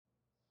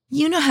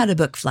You know how to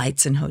book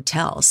flights and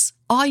hotels.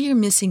 All you're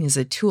missing is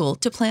a tool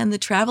to plan the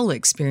travel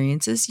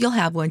experiences you'll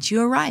have once you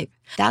arrive.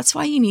 That's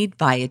why you need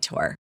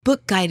Viator.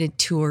 Book guided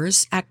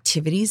tours,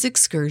 activities,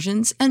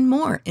 excursions, and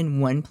more in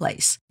one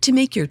place to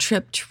make your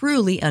trip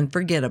truly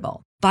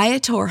unforgettable.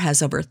 Viator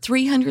has over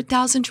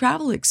 300,000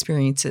 travel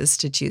experiences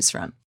to choose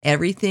from.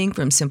 Everything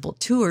from simple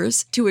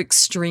tours to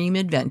extreme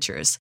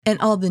adventures and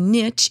all the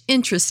niche,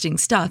 interesting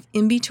stuff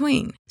in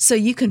between. So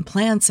you can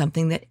plan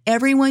something that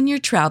everyone you're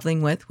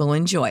traveling with will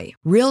enjoy.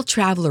 Real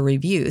traveler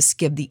reviews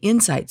give the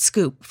inside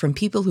scoop from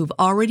people who've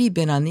already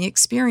been on the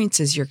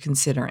experiences you're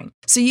considering.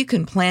 So you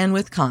can plan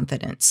with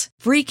confidence.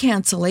 Free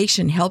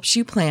cancellation helps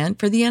you plan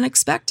for the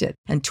unexpected.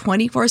 And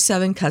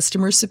 24/7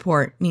 customer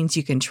support means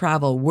you can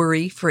travel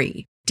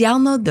worry-free.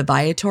 Download the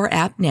Viator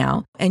app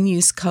now and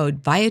use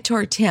code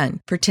Viator10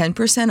 for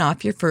 10%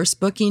 off your first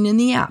booking in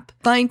the app.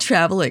 Find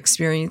travel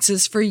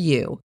experiences for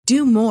you.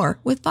 Do more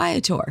with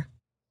Viator.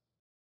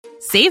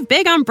 Save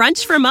big on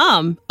brunch for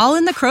mom, all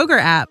in the Kroger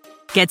app.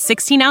 Get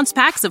 16-ounce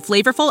packs of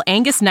flavorful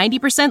Angus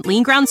 90%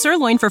 lean ground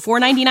sirloin for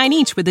 $4.99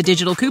 each with a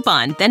digital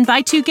coupon. Then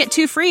buy 2, get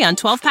 2 free on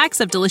 12 packs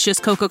of delicious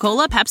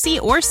Coca-Cola,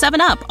 Pepsi, or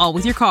 7-Up, all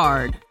with your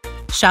card.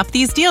 Shop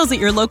these deals at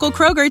your local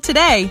Kroger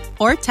today,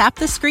 or tap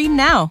the screen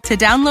now to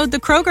download the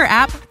Kroger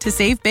app to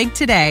save big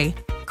today.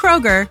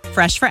 Kroger,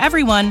 fresh for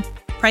everyone.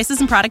 Prices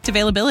and product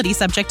availability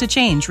subject to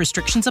change.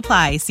 Restrictions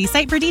apply. See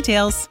site for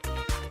details.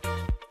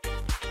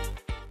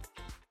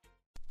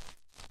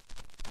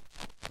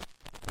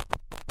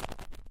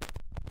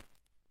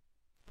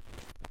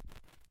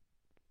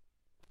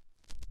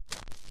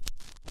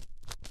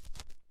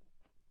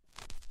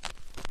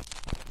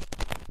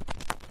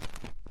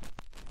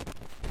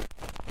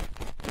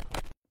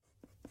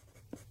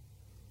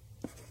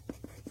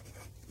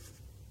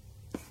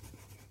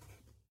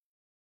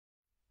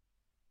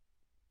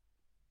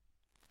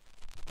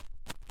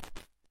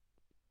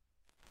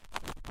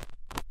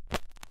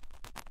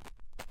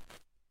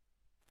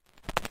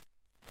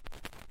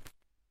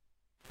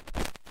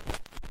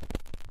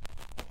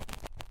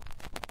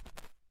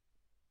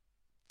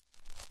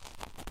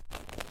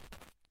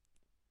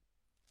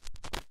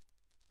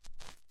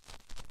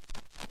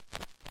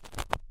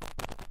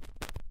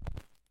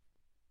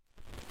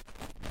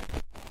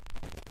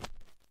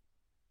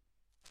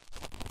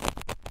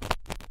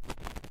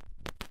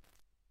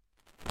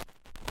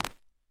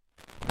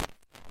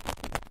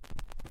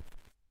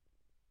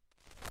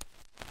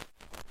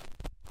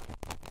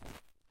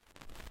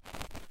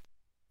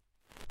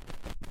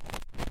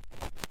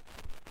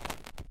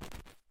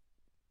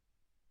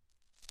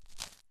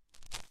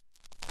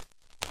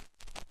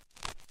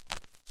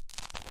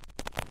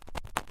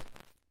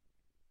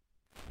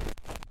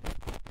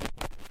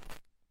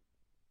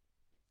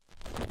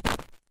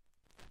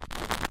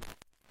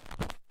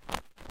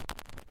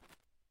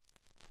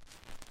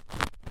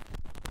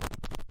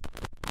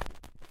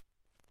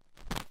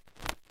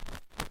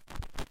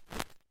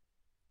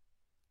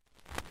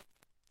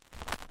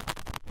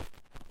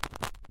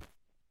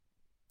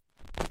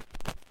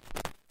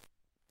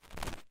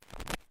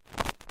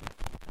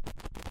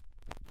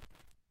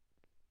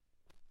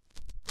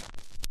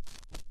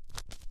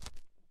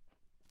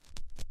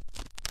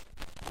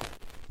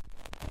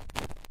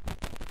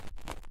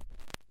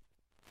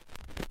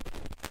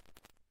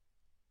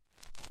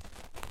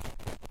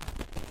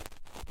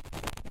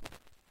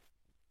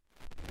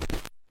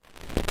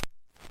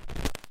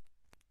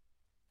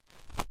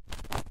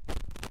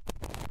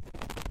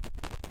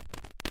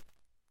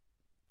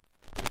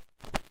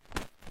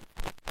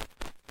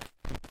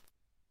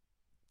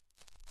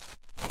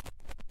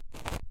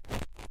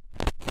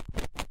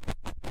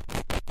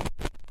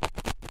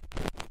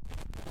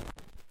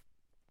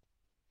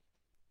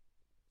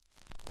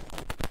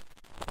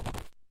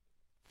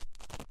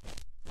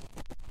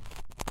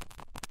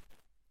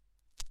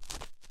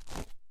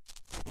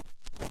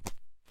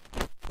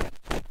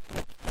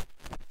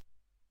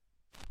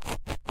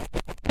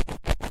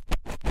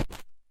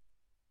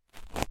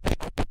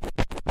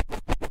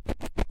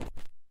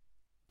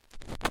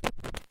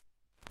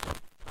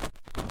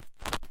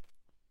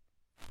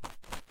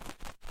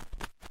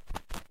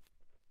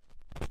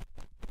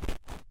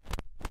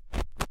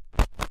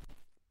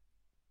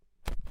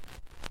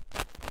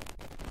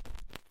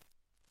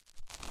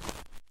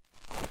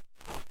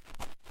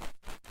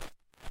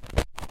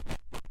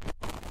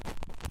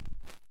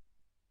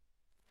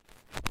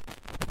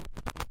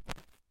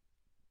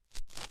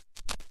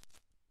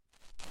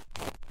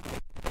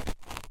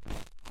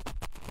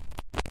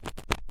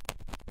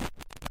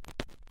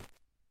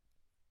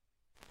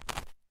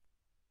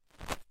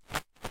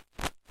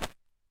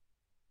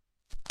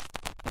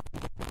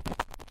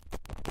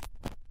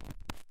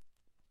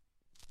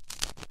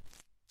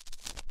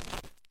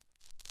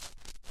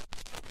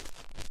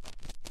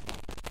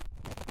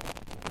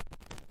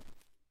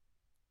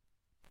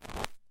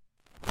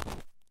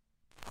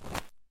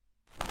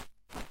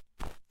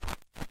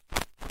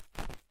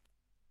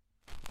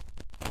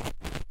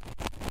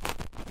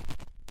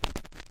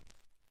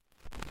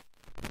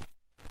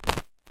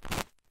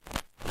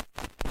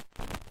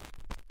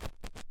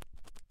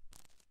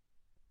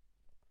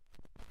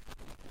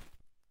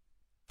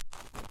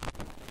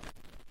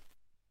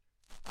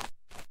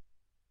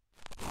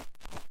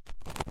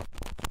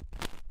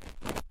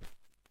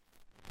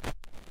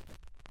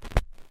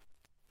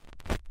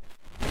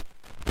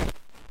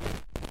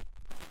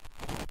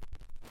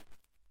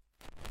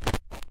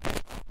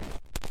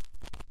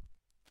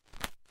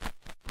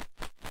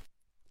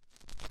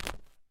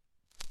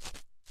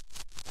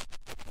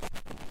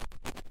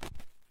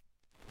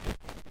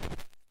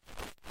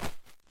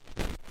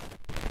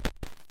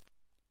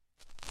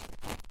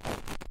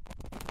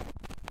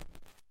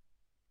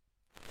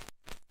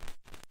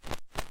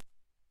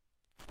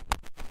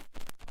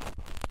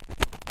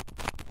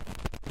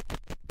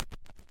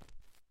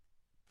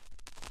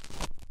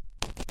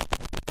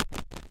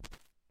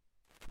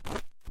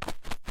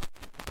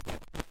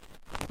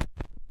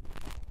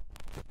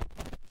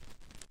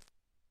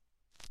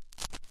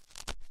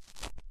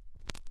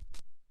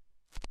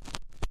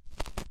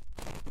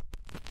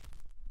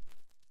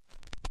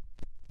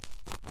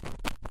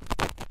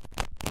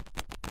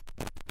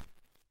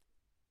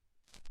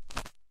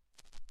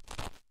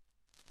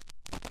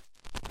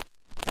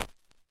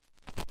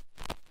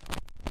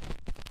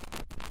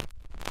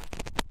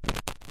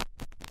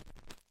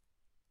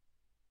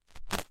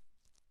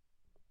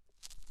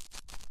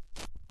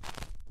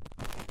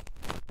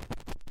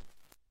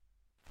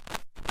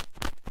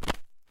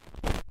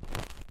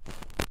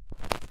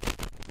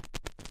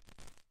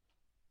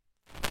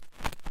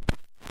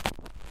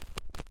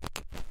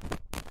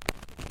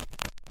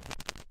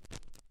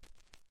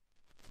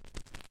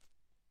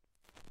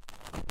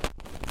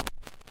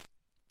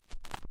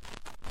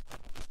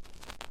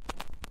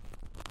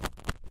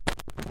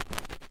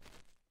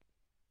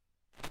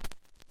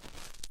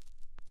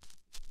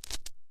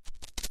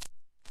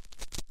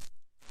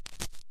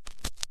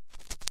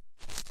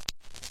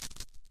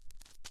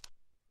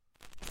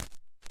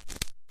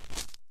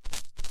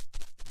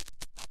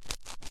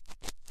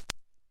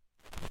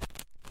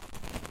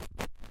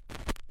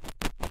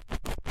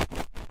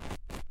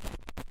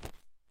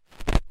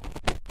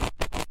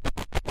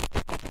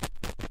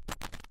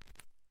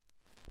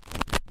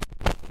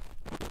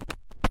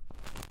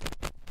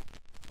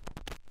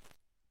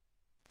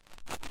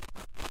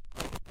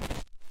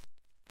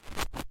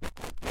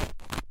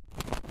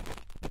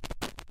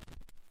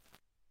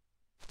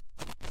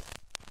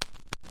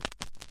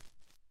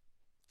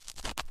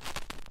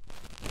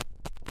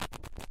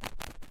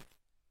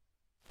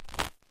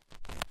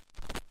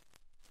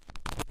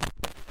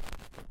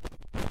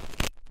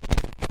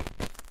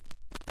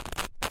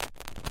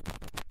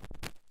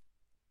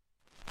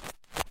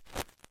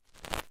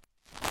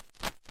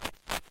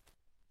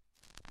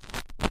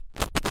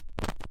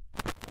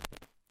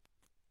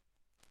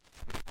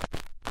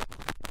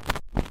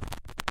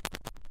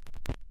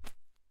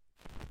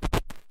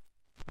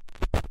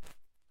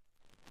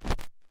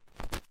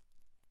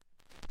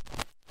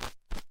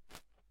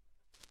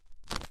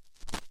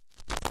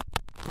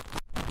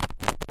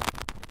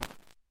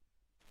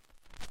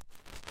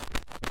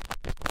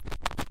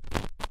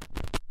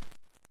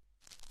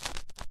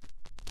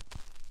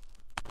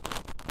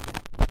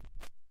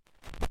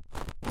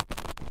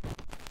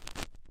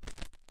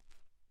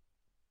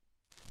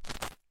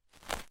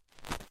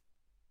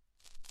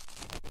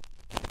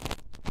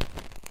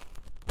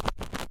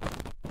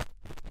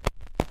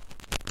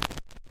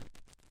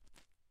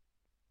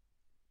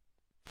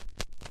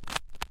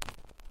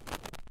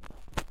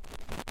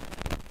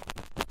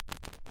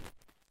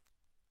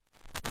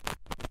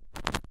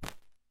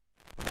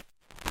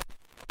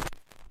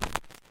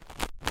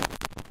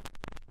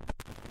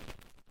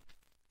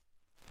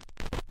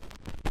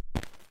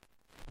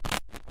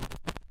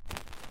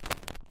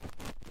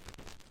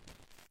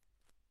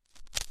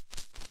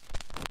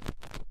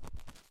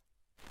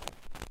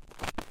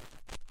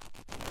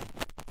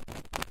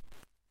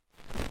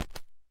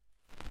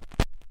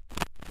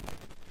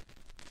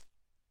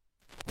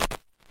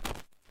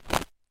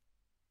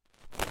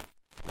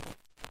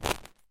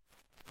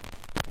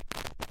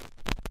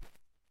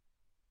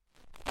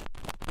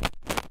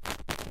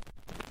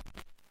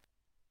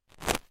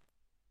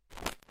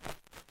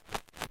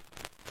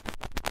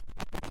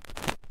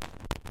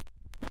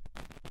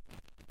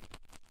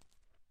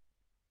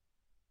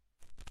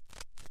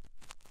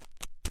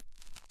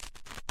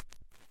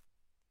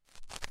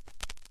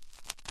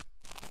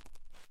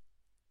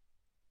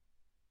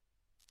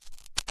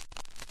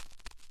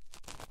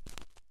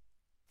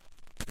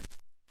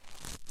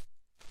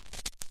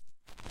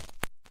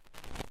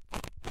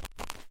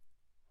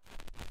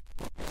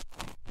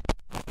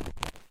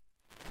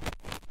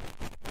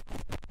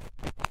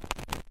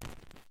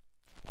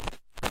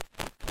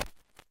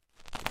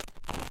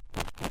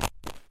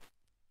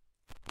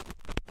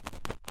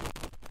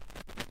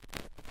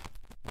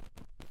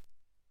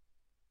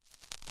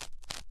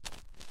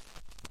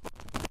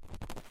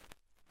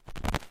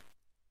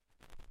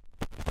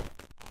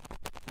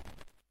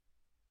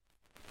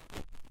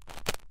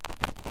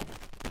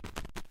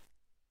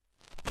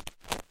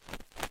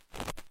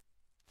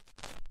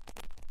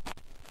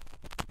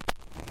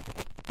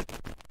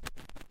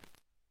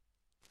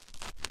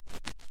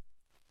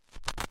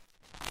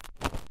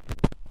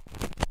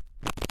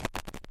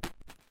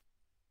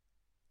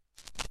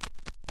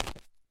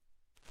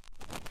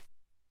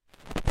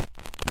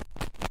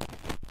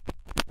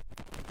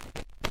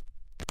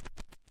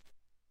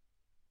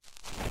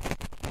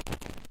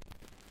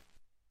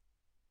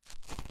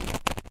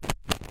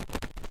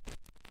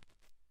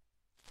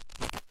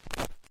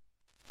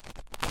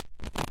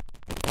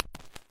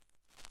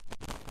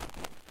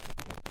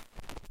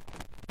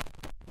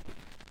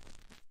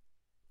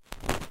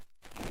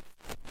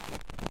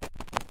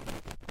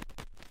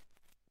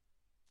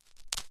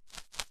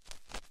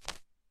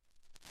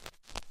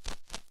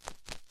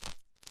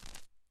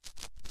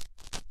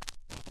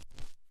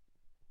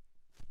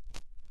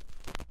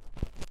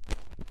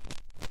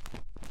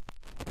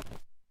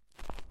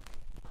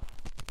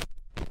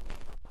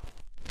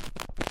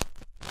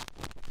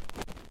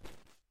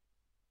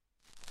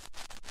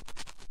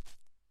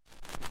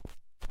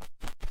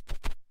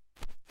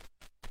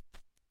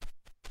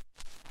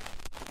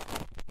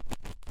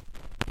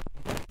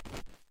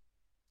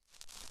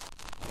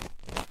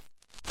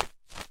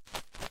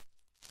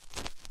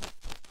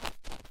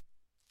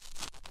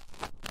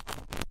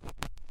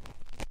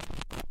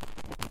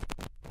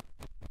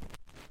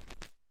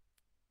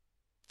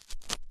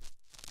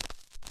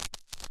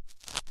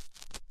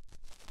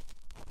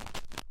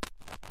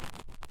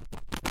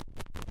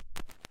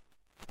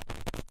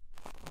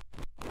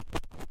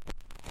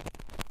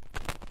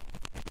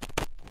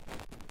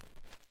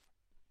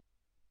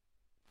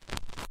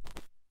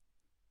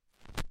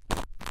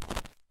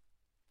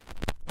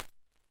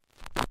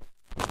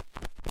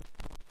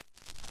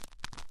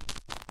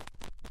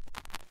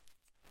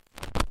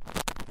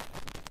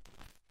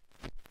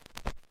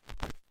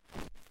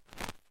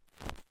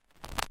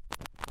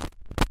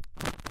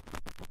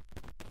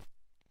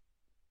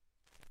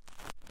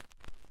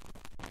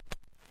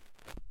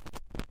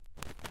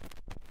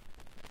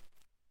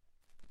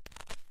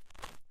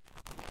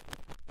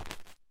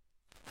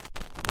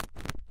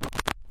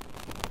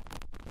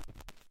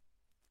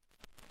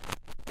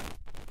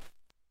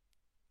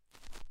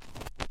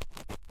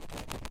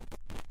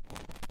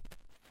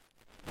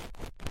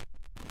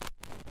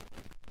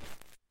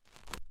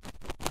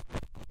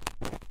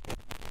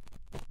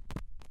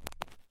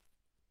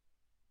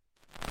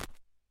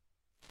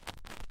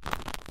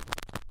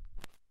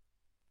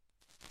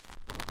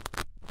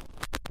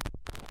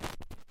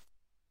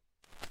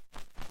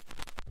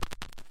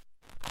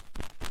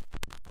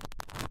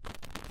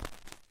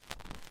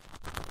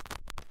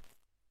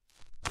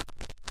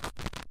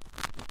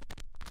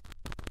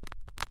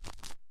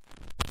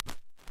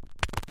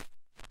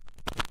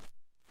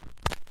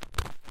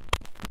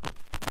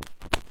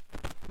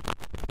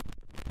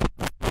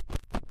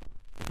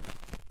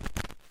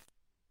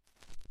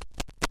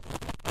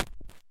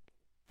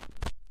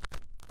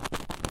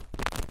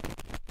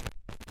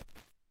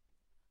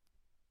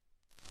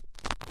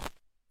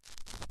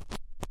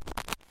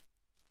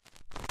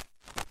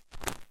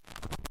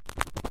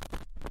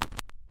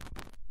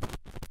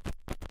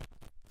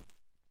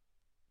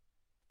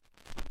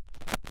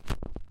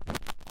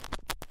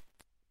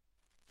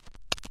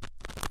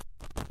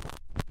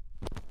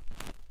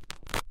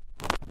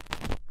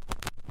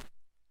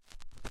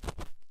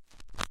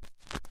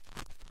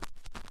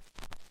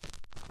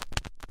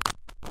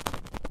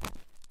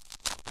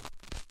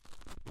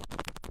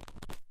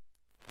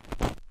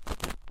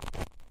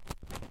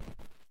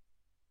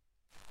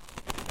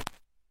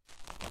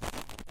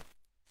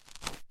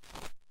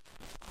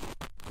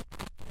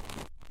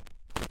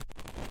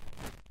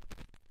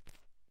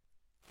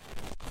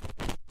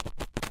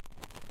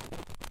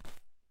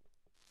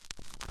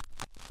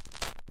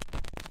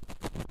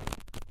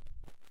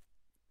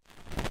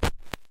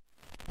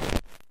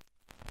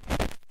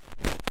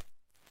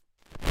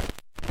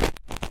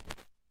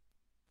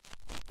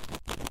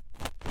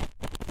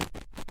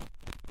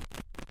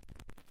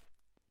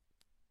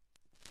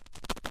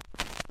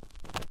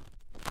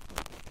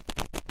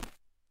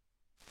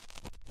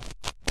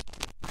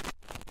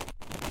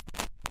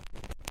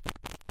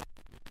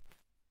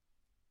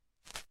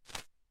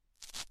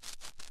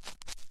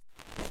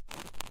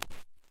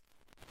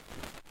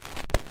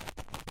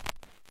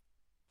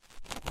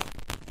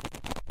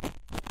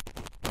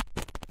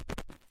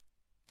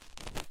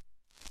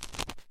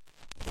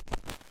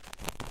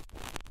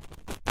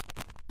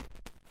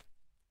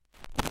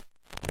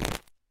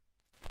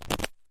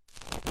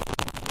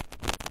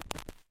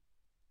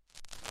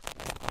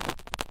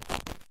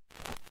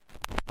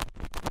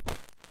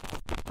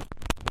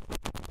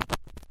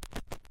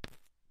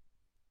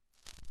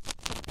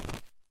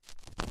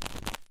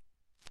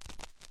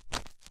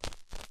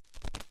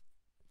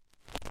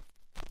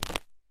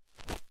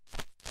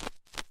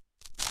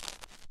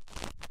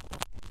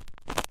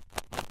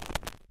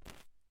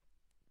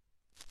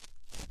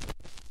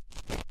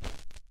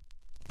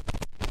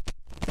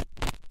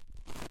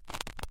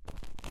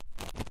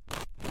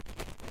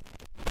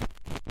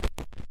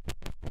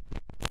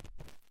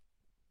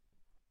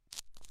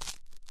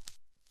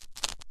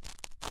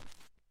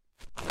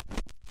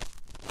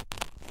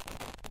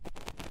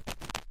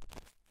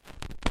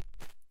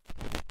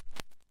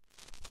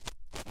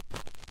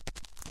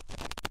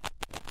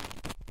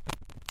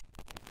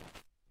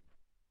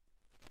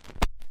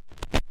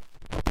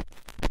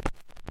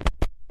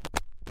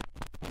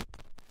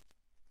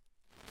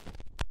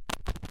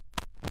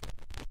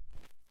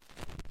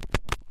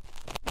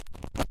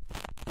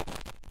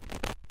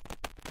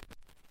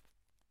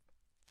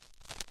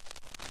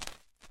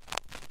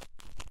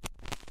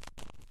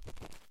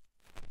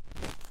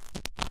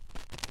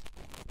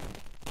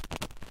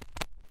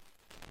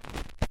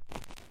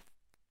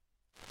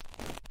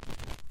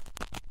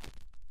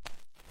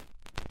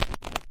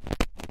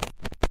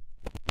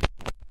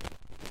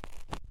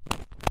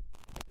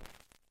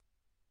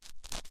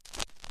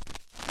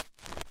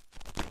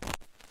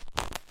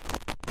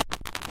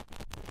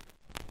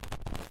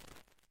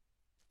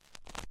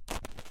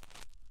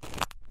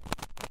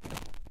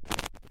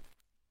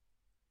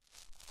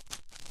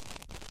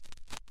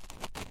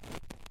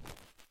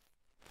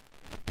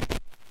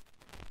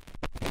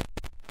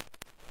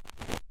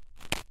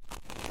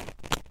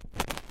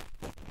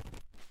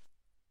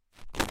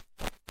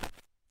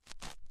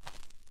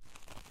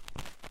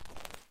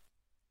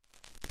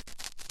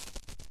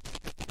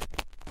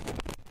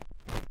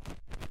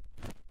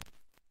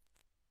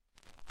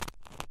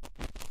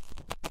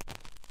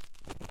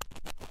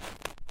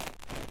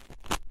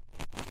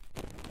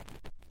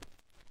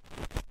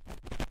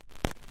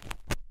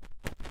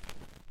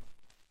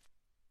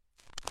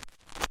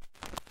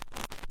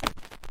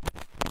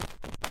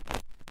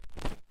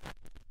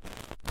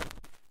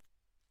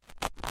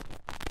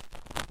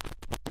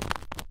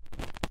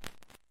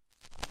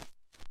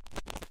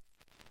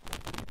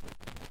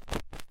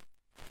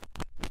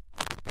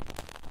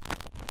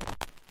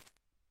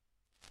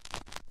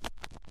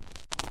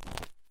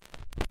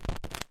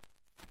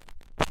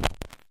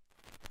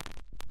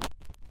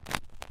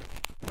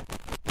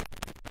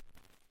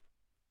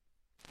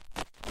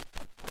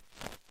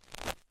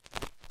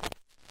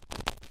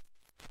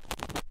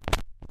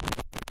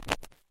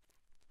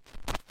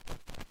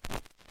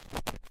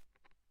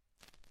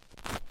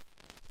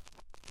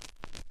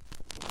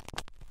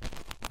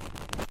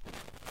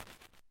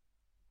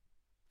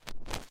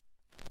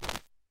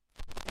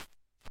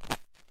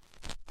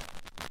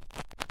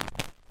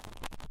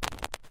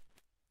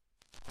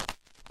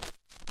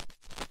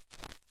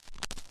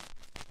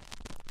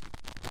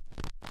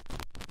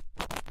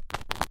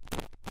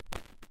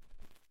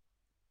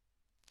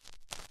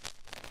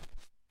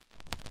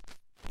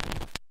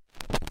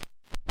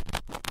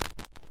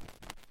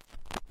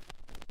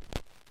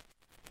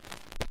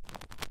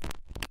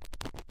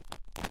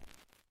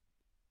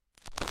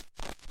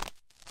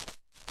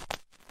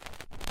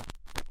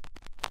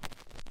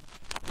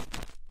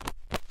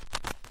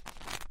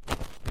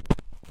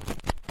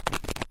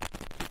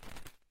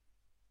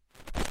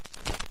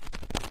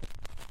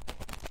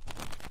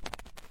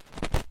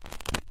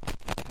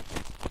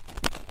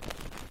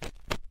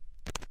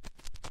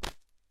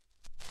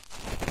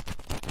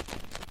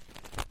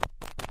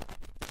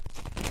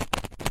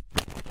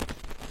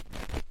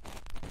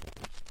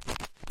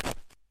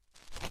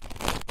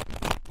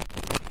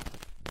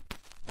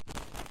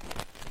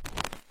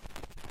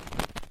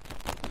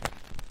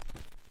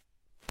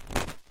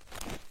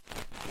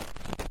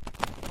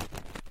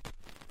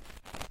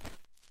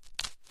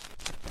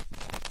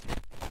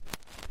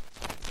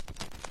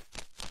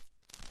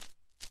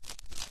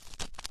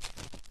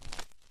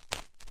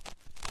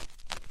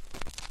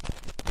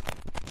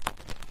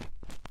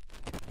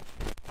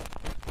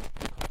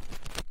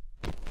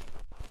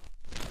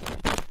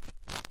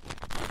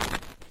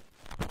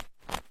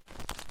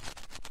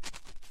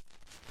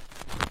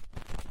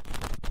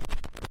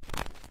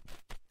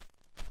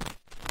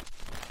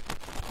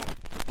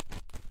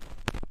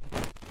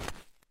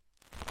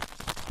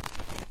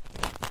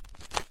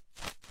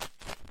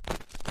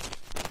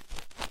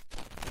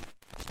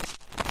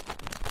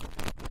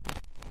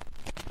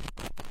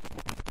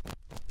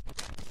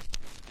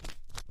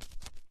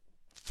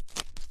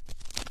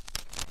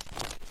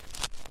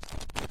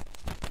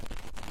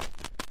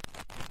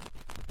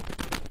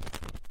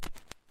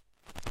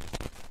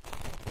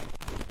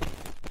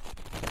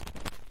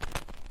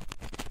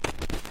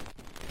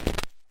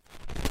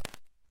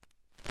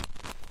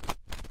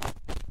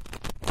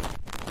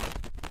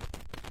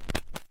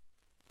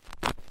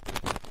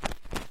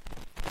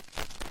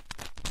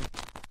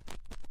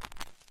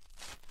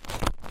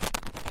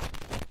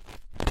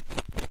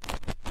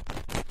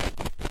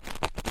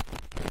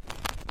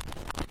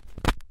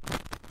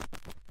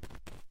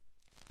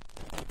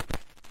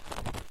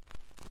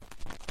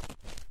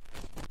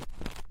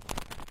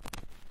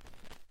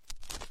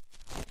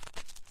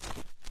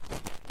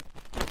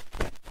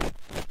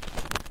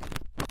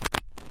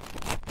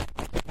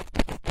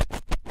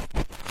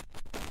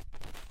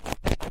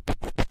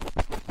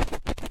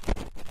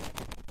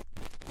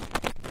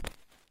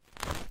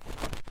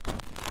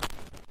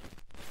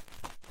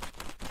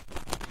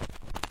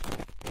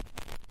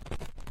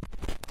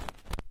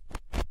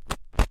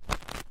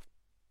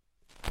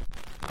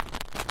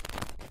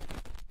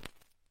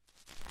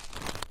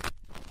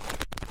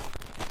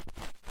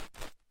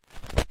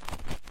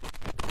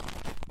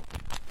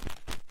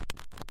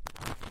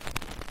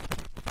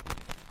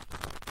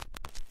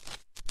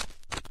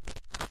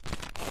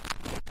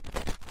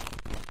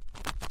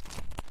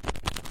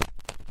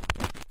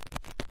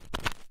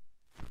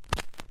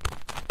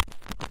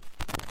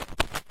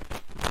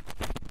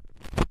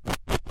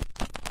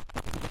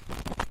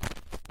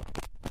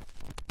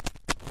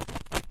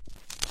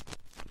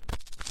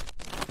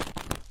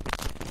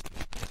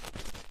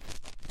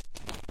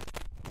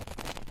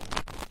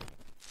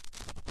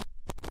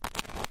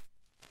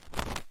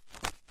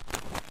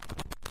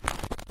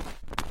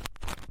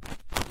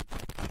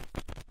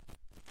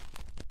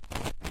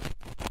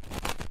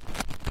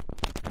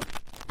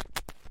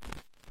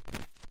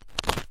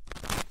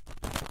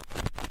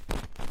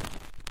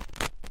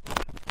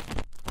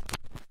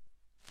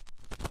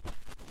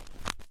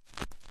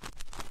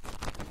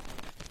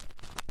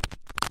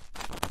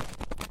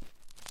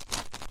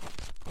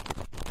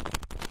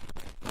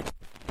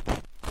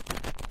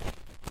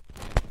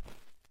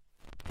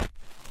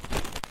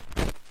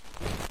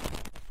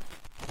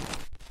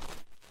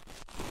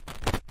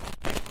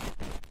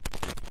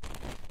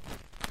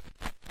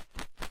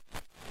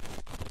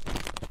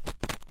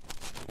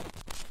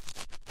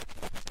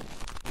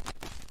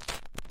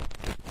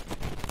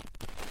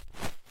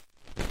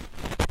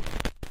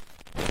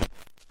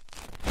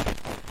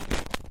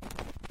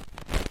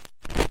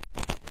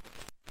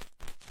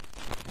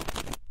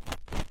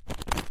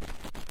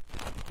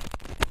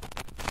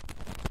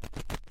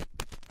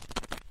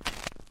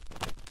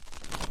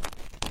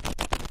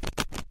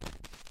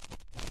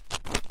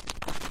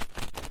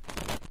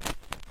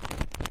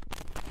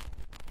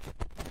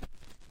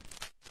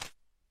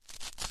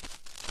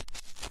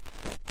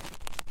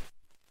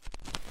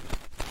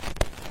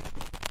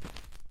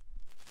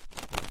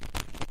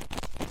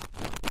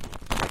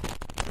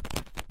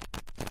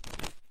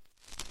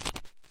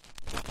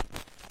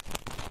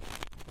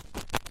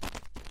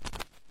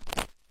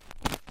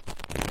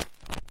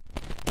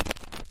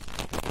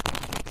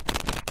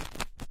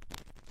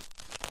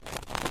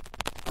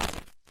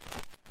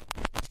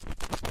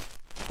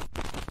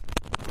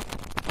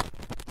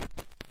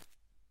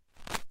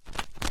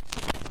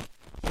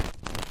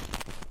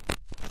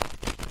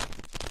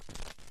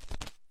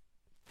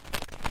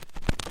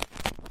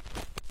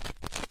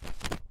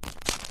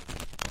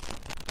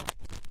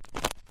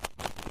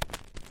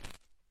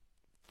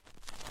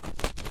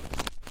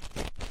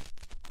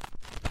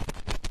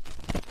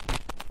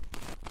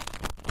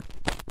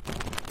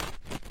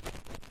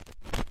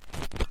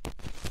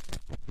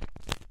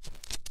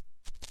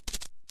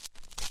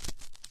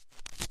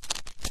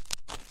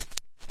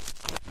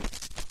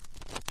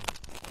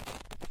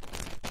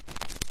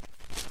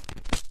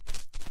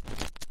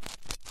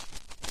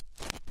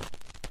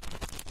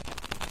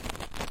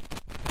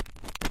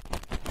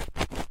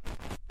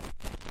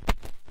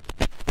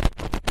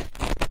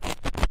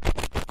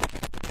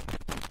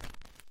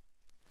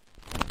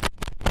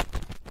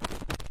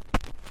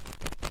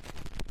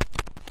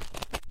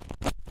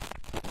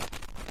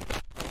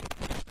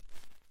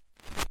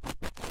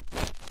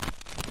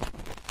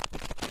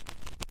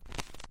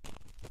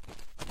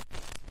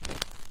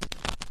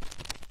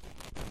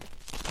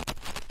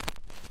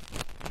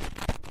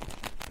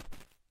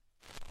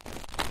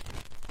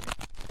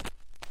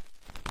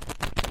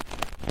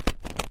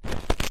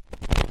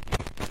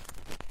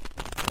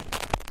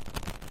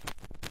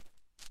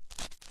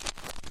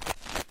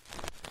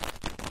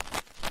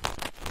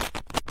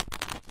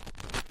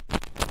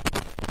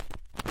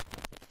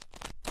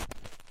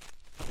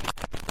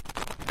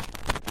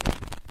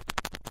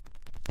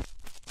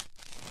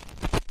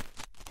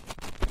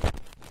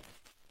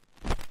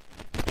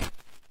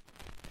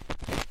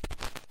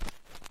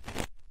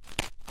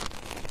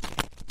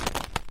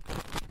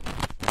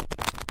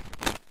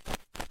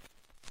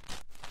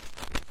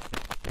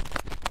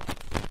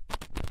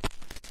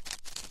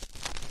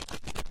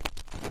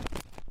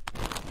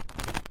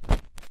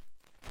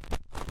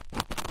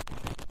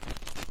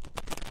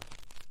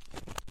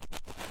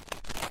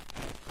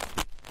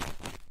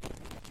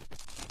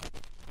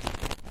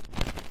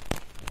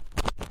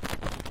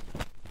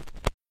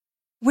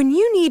 When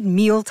you need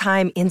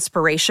mealtime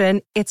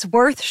inspiration, it's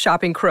worth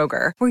shopping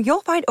Kroger, where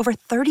you'll find over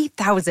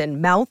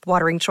 30,000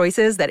 mouth-watering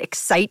choices that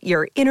excite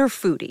your inner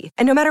foodie.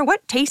 And no matter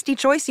what tasty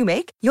choice you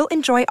make, you'll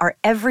enjoy our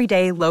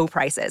everyday low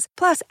prices,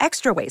 plus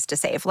extra ways to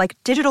save, like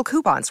digital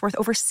coupons worth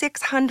over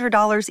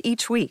 $600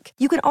 each week.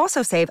 You can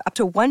also save up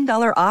to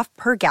 $1 off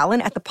per gallon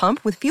at the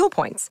pump with fuel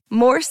points.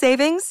 More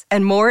savings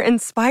and more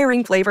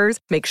inspiring flavors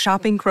make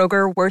shopping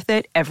Kroger worth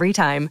it every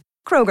time.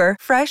 Kroger,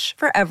 fresh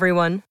for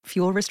everyone.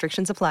 Fuel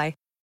restrictions apply.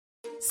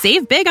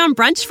 Save big on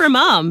brunch for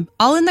mom,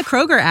 all in the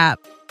Kroger app.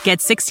 Get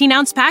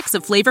 16-ounce packs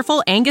of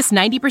flavorful Angus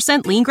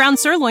 90% lean ground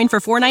sirloin for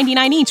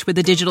 $4.99 each with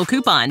a digital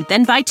coupon.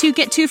 Then buy 2,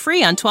 get 2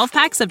 free on 12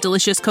 packs of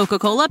delicious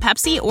Coca-Cola,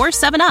 Pepsi, or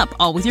 7-Up,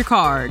 all with your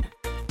card.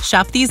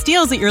 Shop these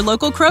deals at your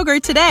local Kroger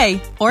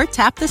today, or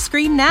tap the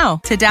screen now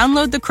to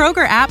download the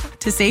Kroger app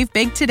to save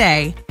big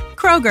today.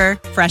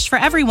 Kroger, fresh for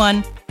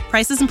everyone.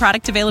 Prices and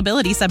product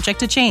availability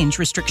subject to change.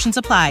 Restrictions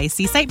apply.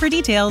 See site for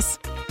details.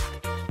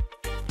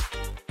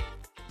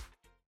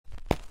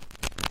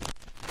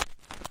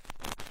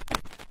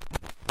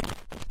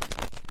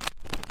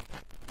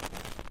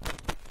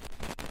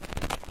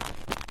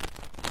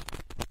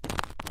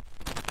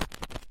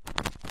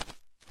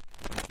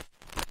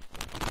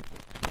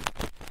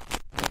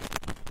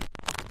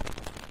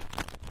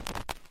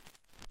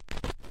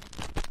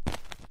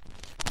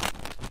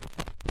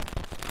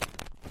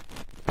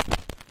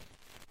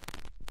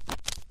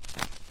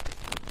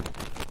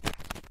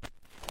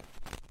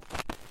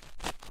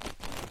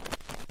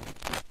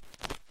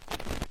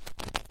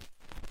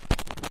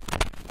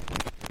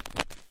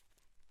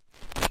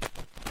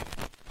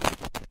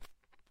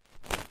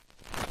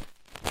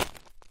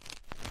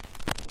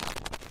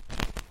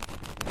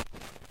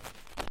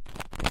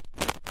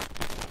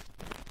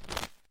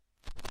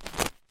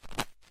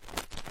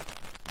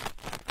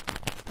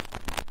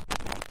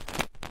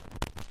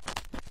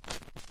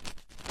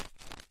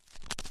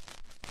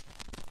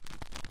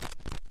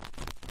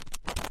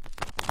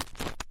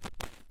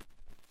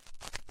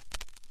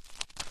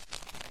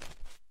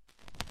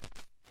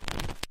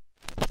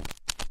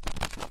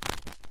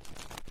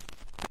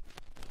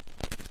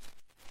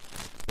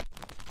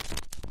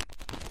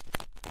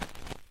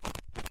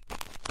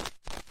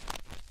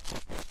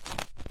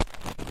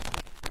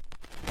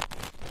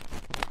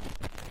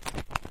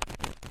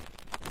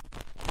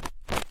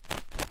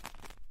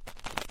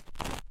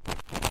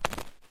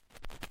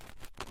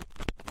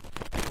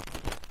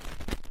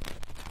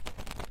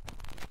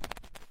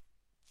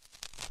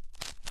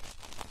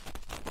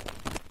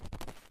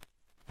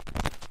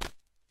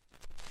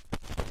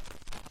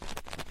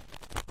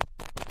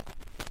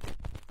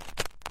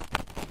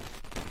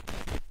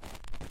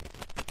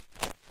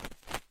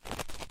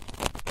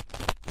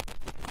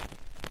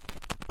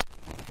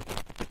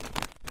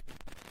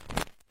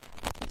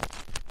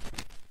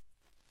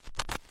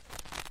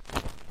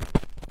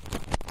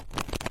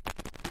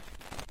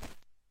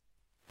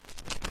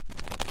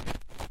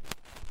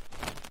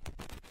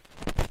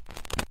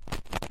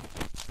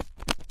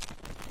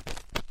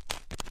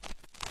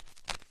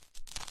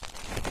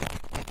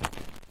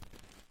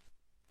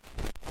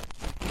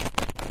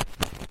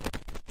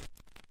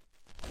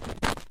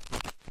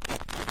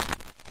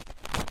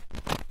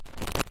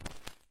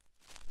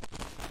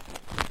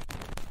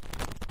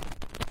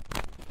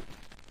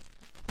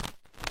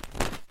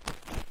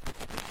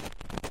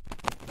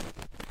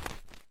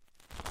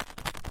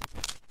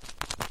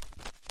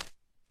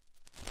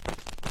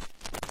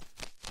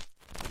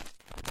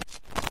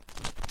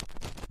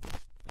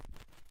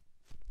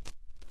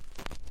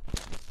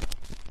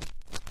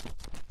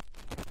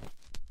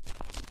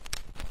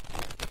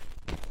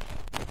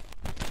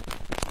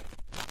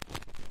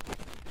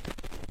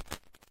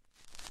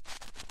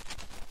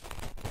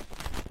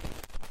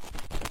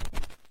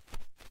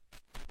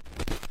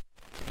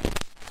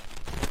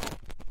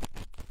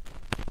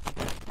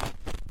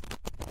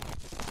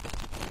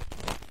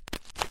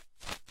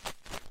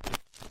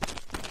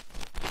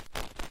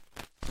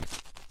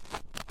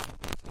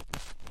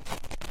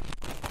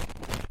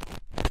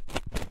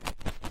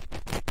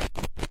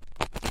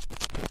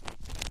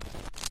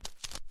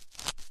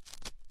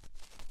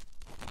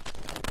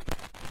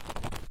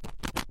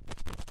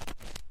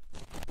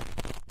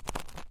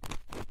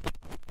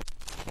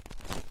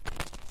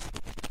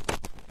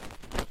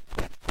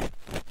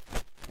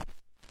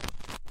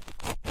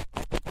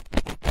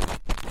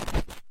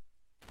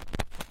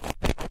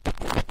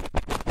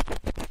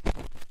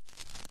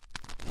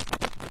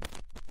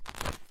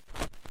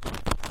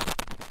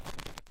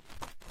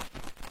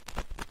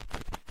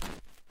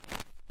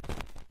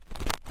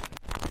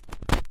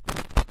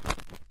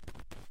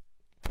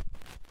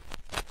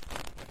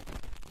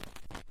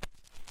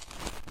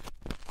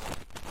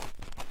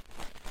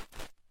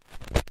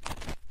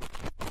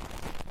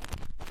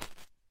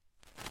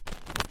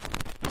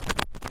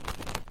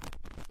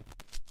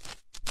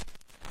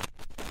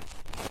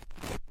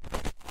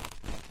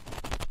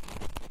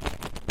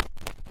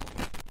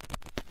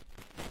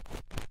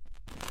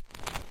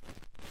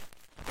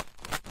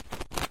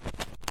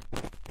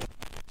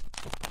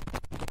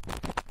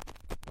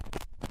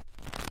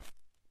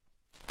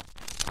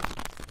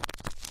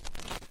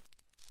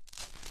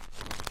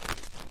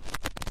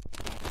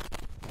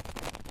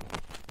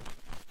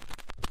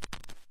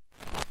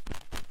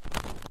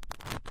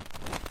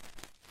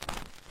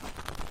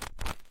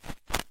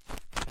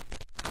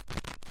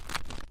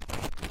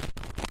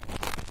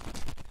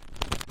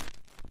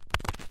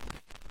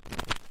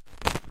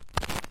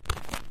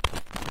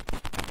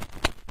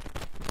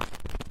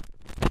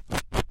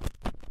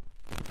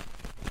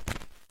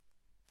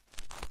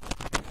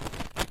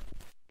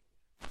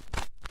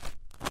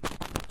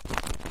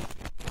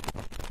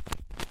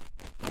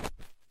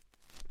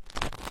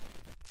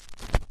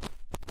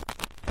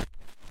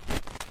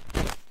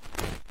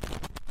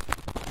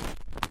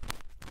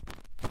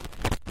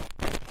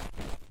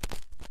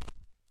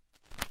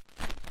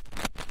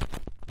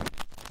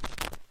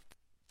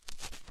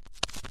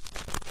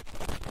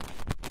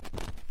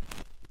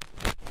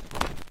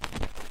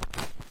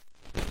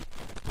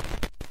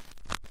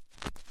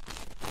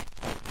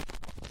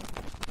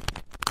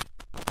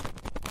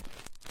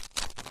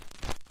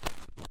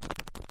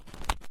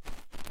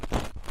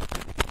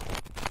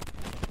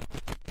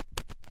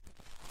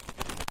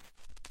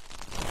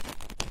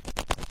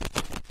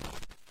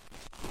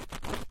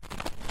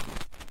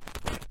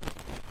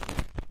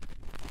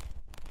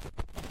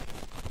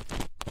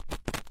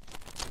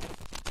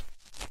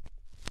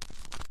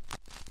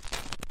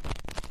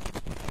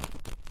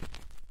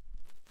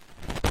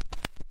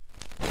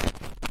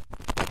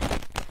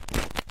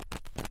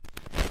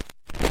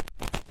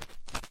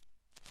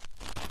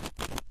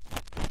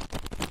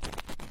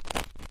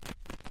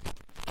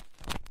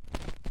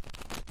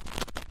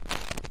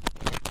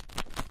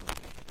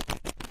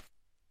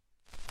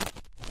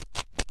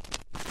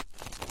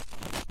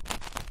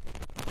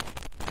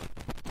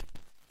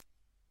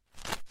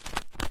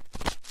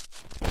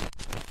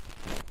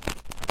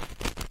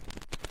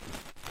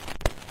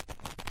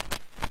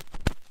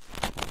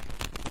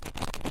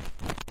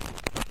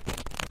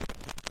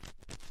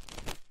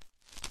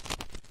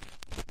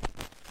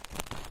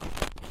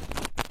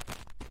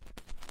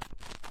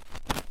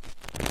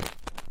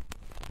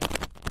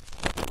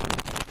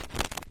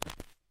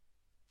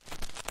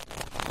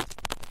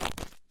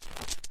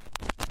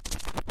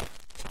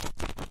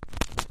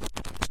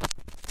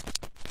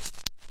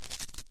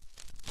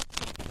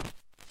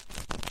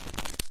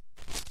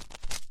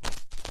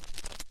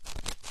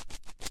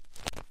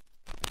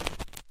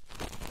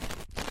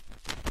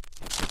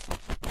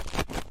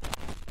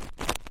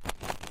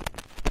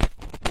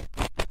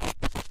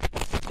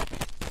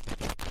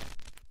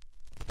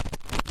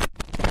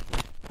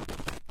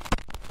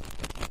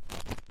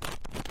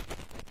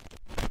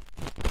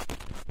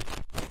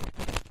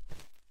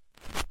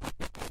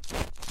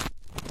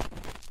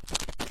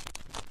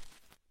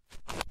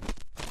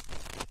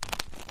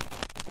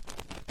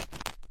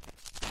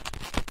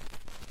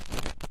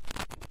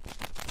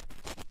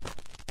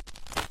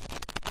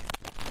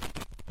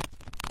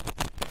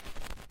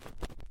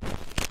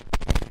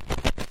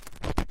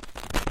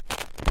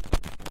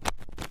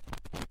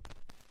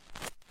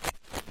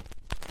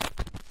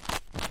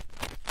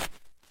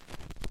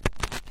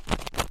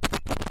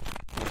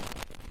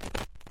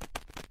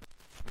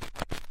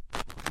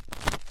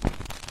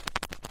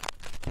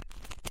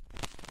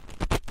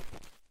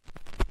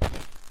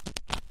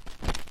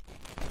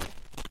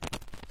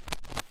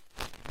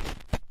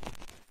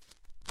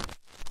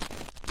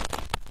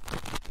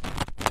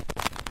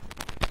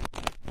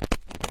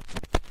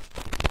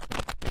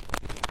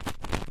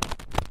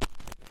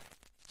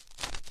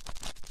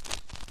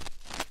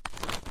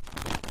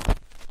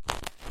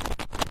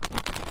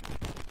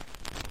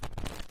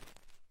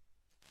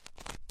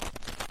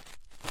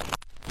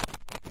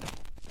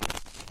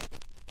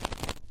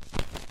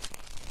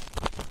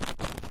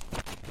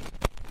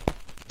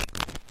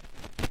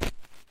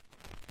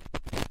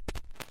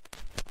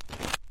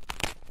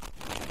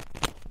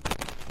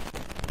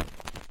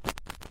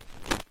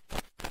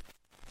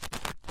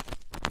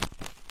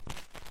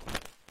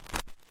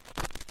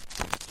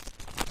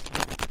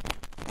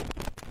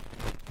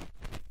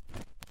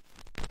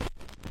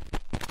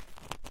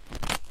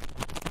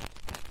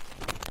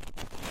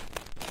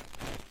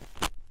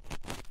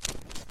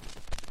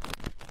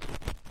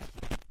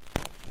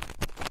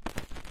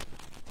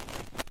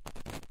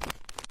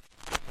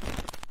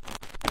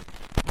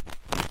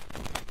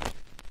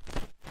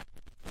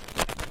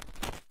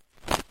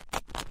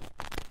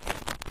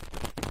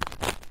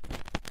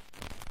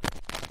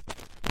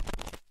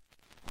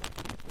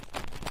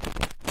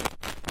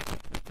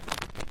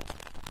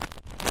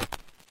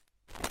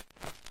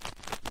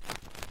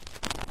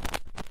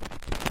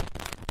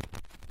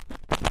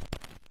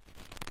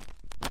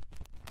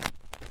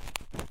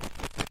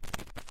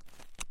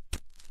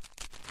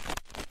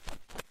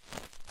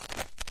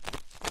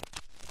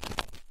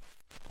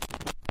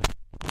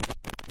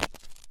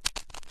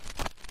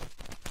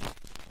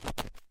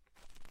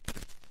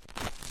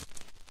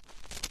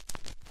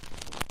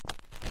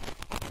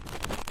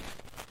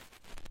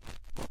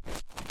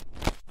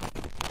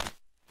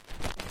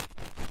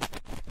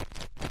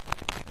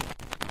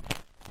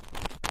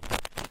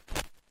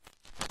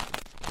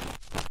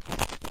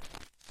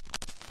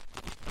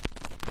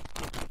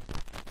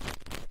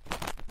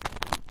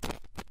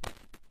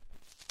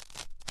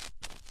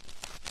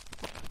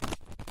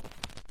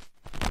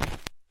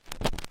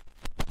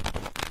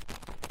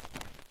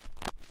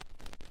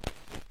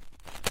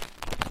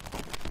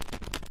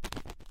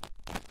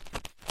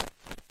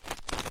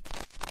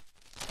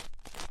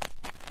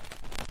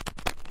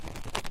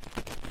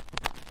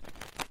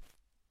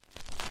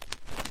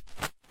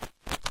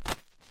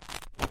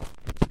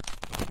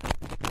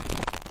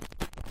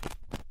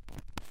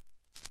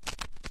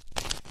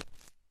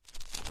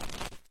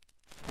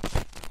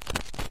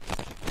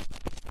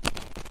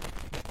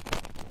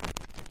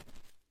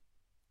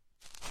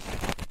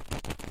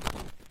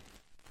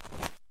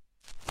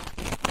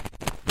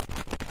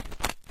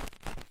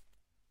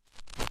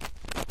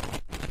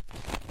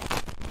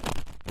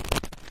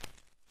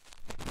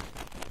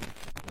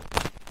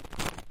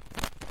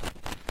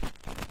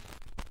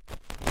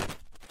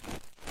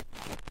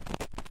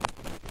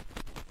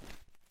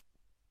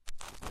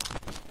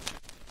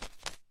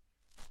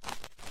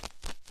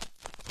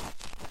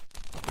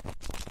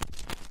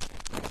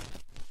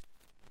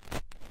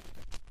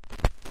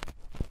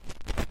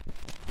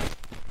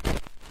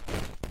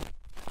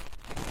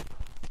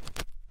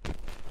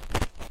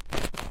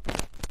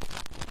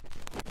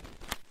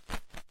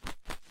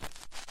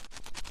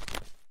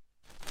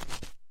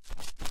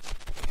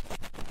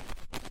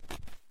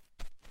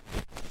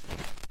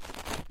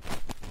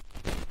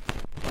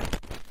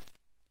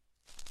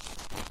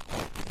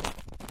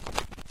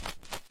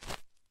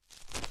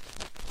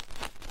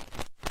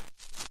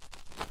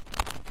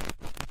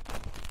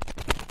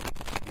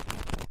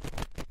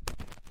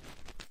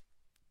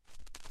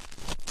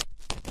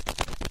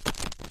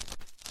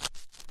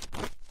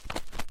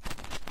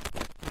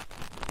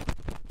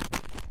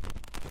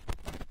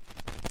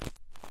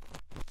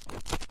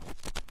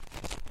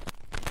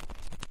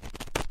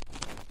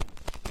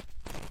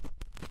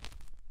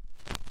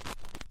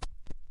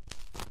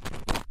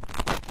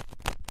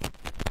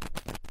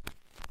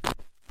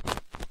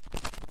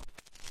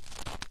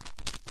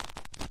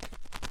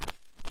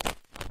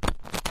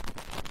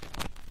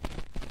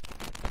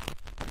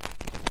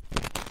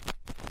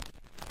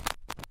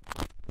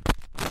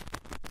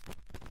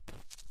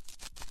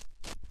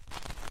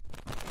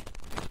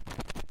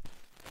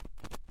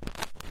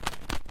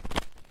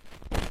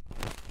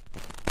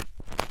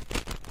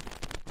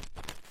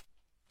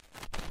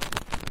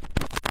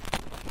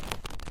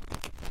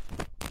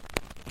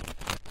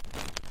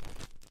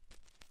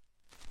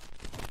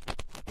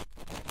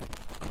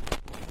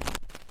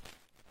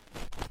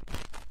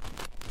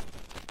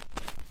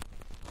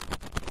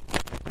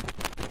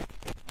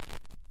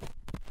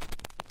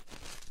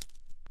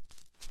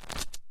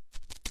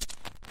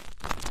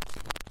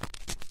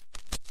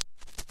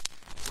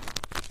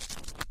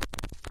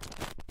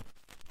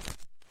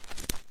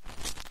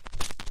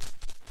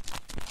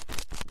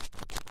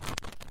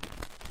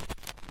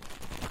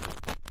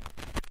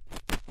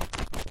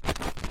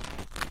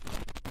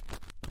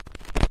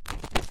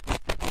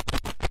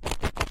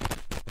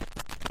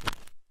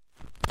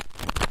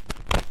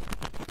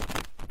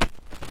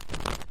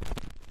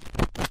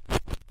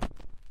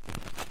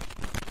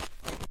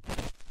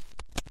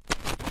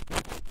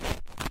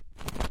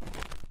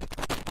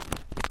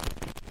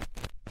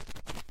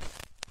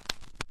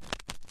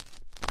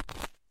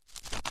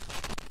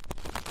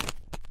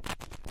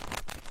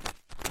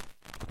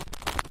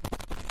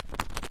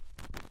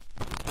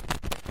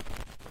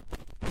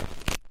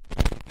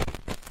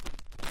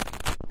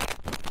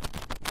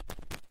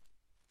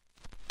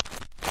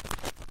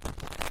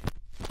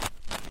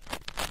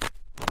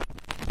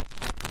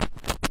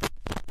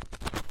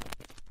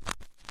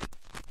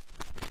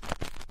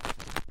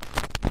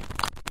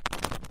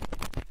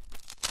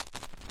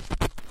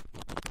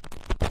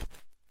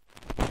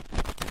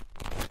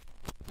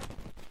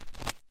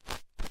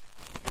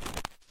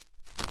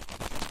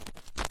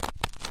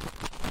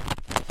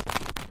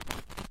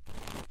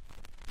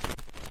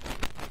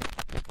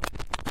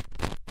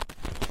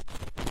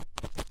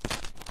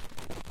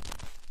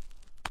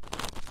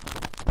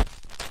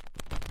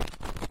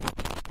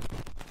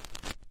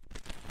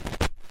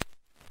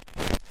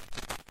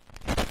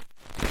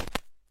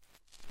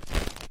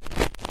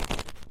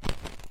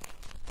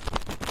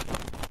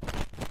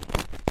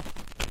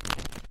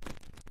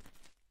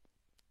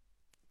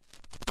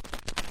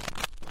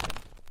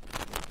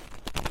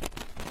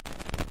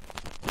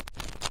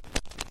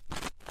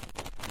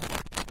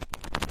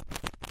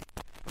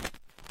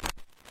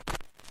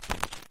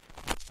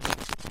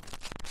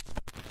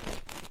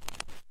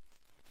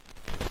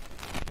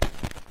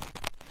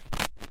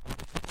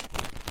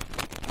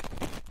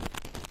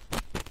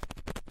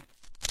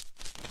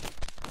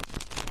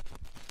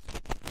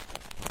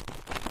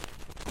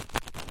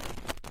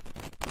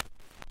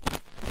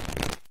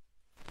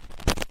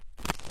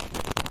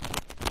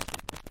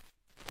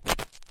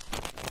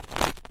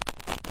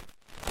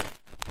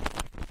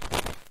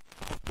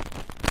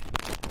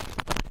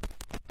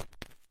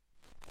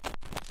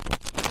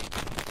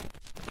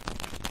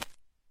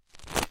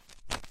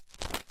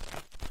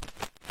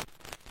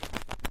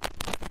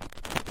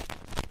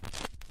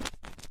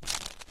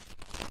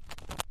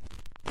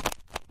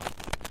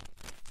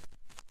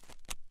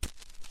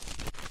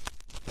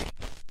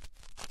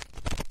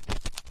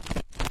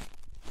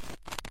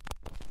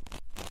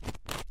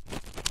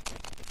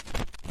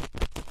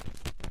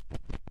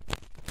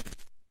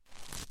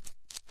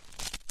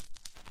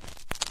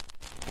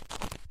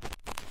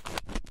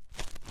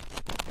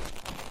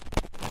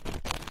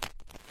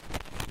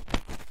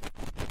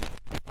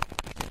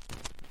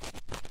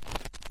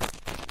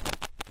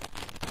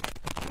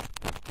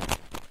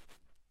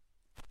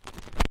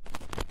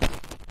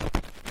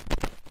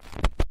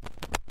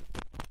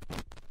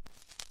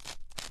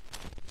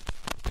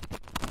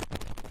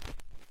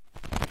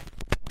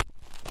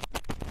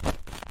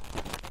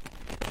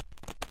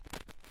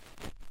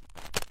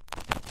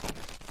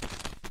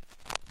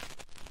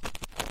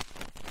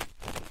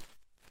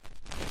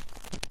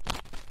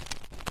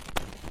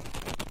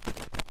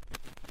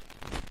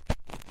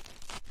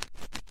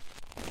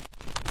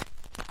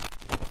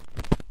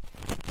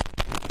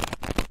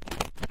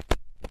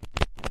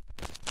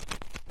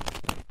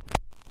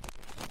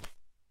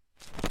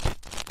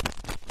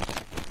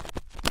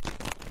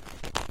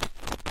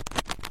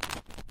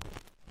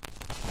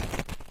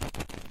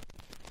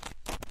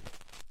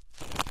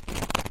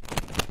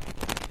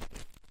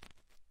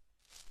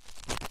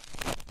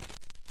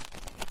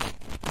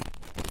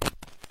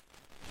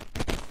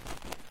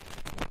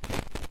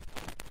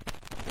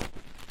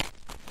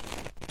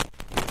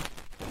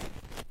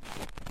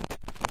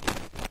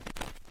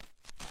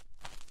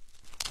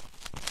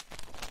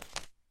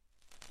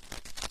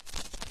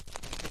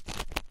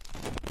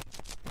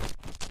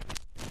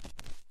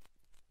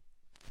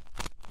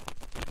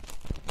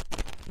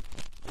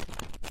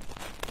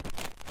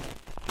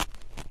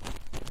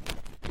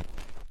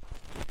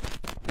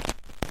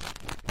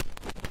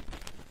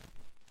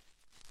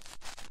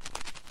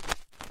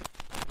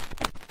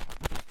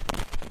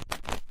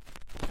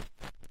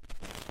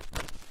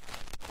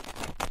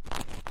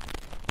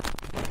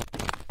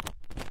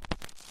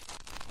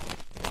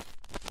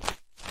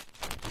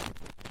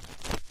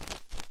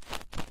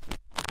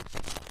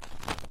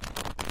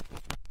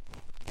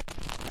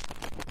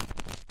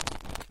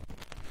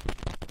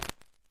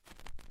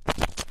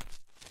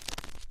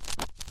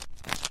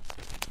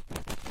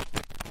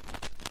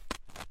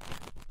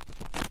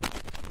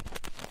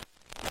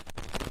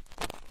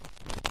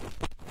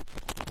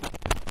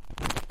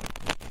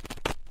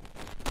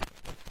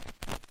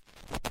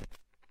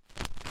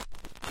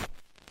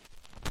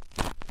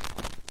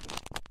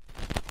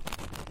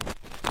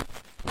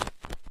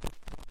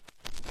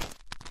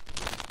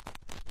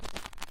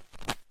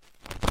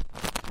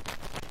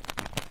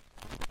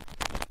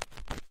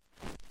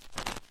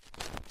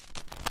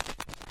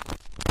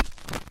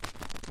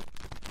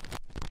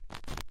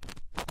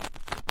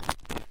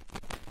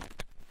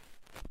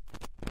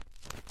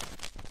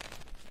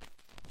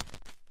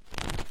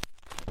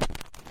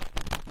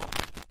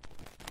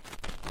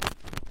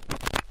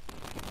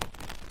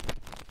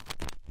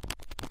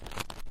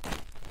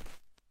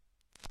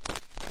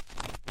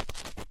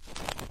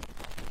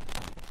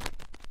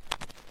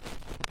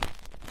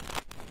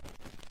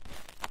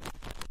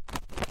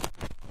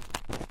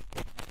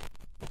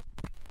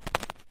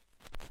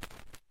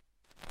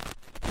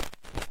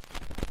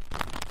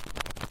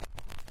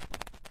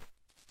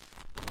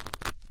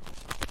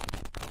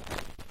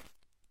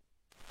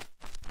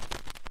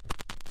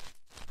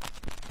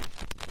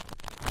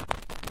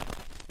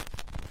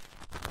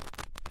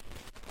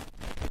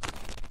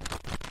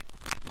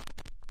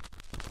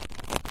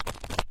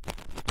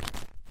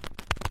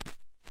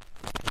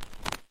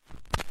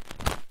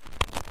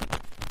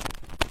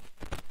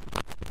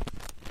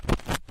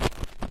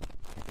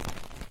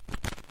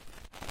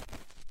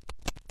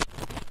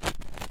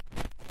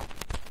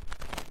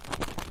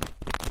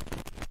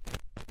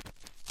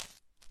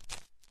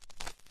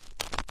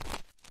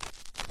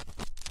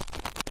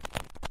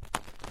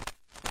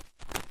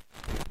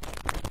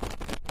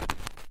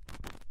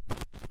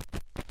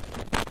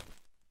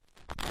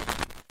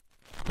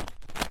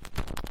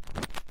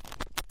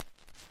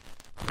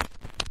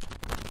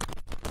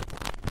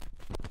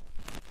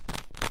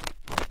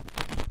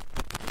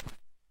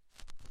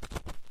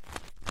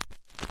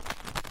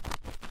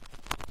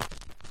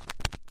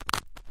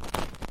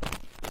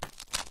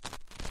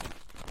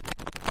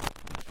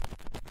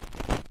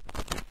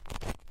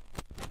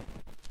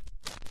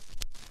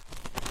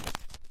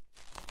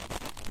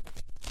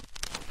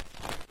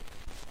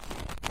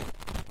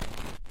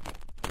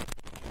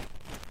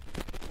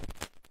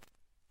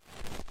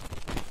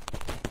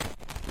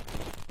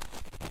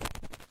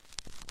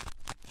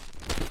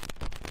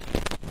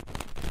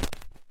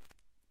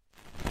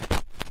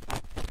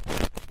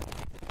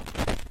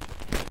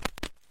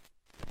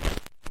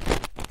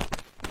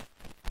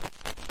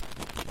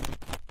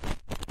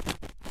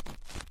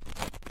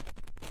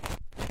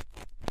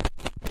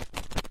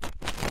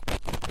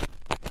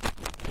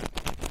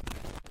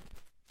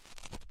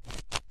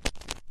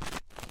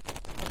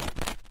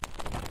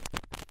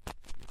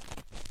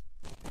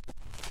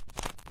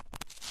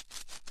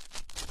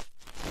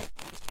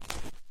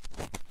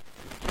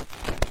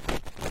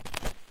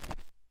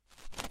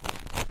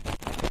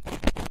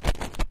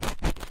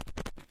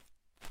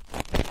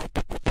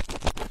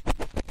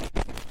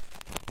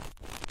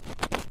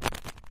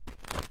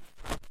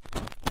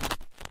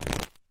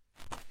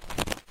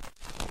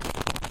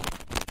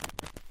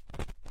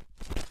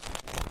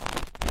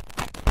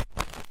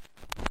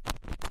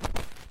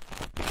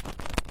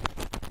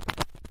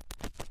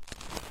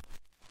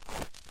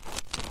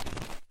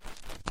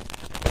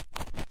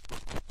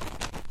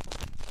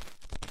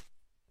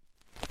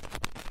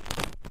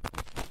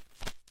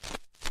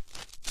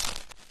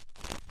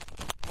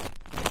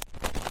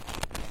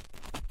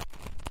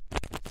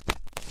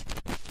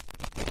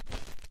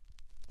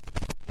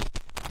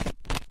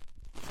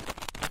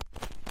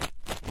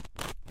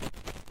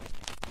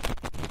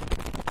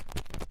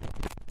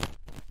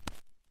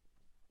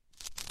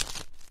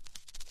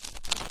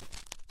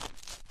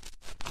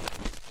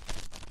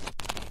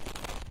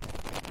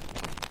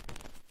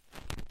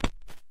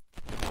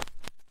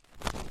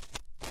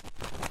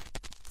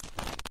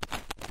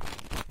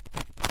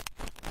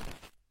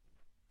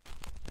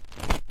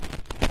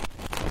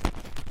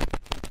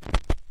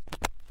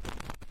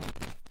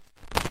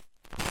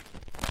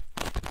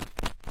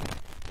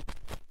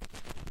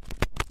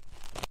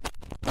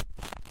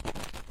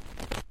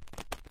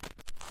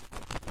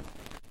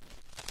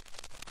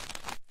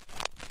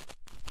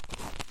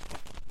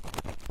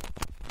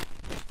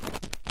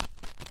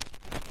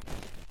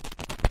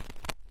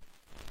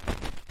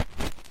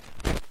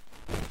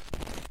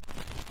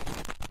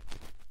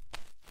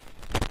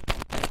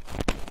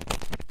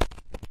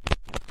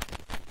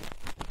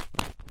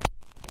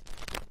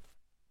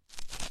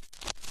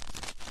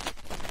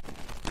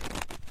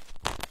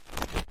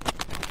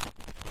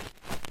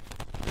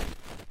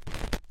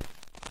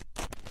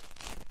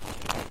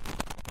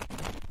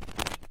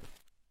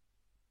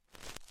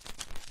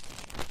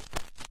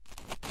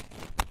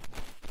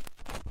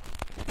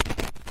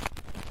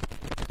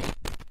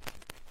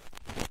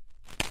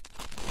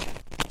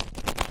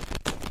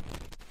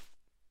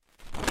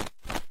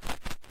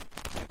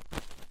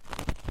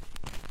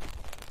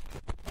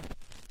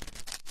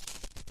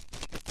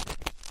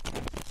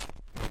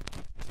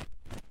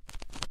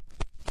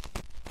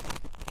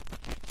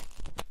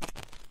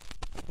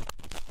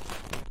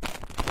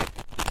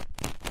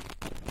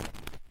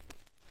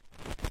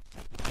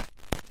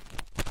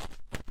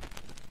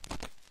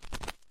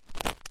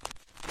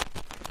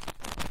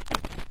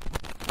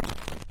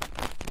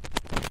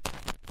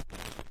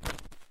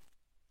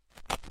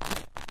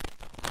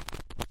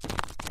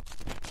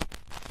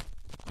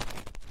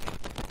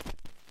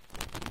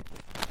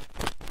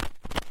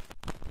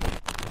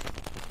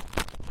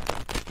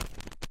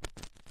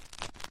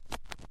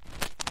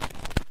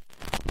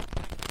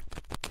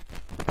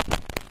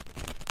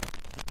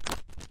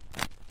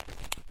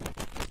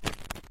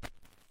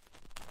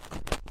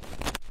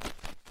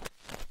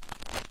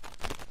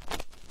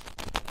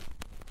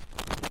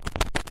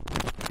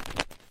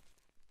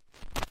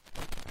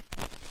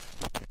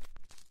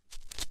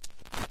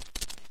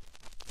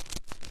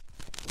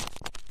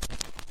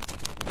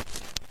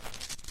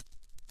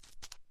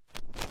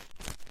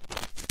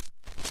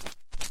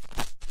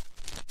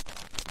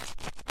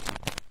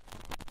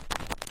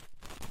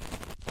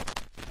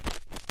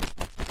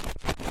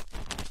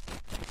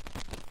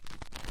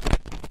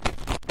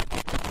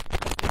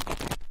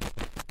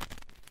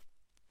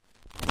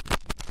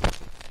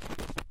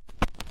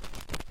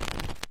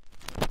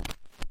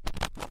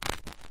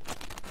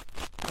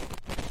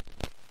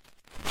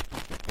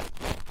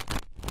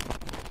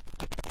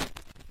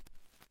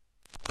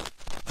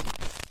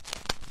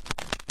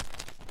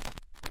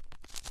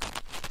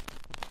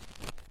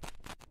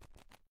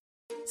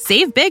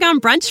 Save big on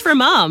brunch for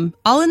mom,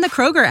 all in the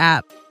Kroger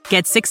app.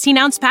 Get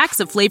 16-ounce packs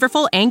of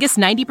flavorful Angus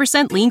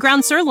 90% lean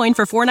ground sirloin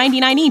for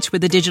 $4.99 each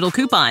with a digital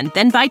coupon.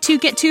 Then buy 2,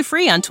 get 2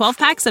 free on 12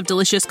 packs of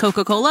delicious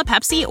Coca-Cola,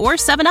 Pepsi, or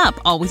 7-Up,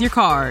 all with your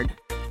card.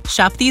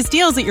 Shop these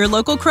deals at your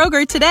local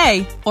Kroger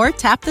today, or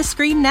tap the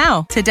screen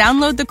now to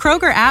download the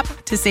Kroger app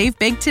to save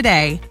big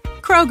today.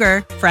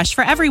 Kroger, fresh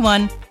for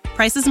everyone.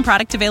 Prices and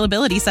product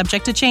availability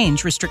subject to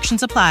change.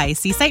 Restrictions apply.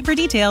 See site for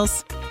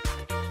details.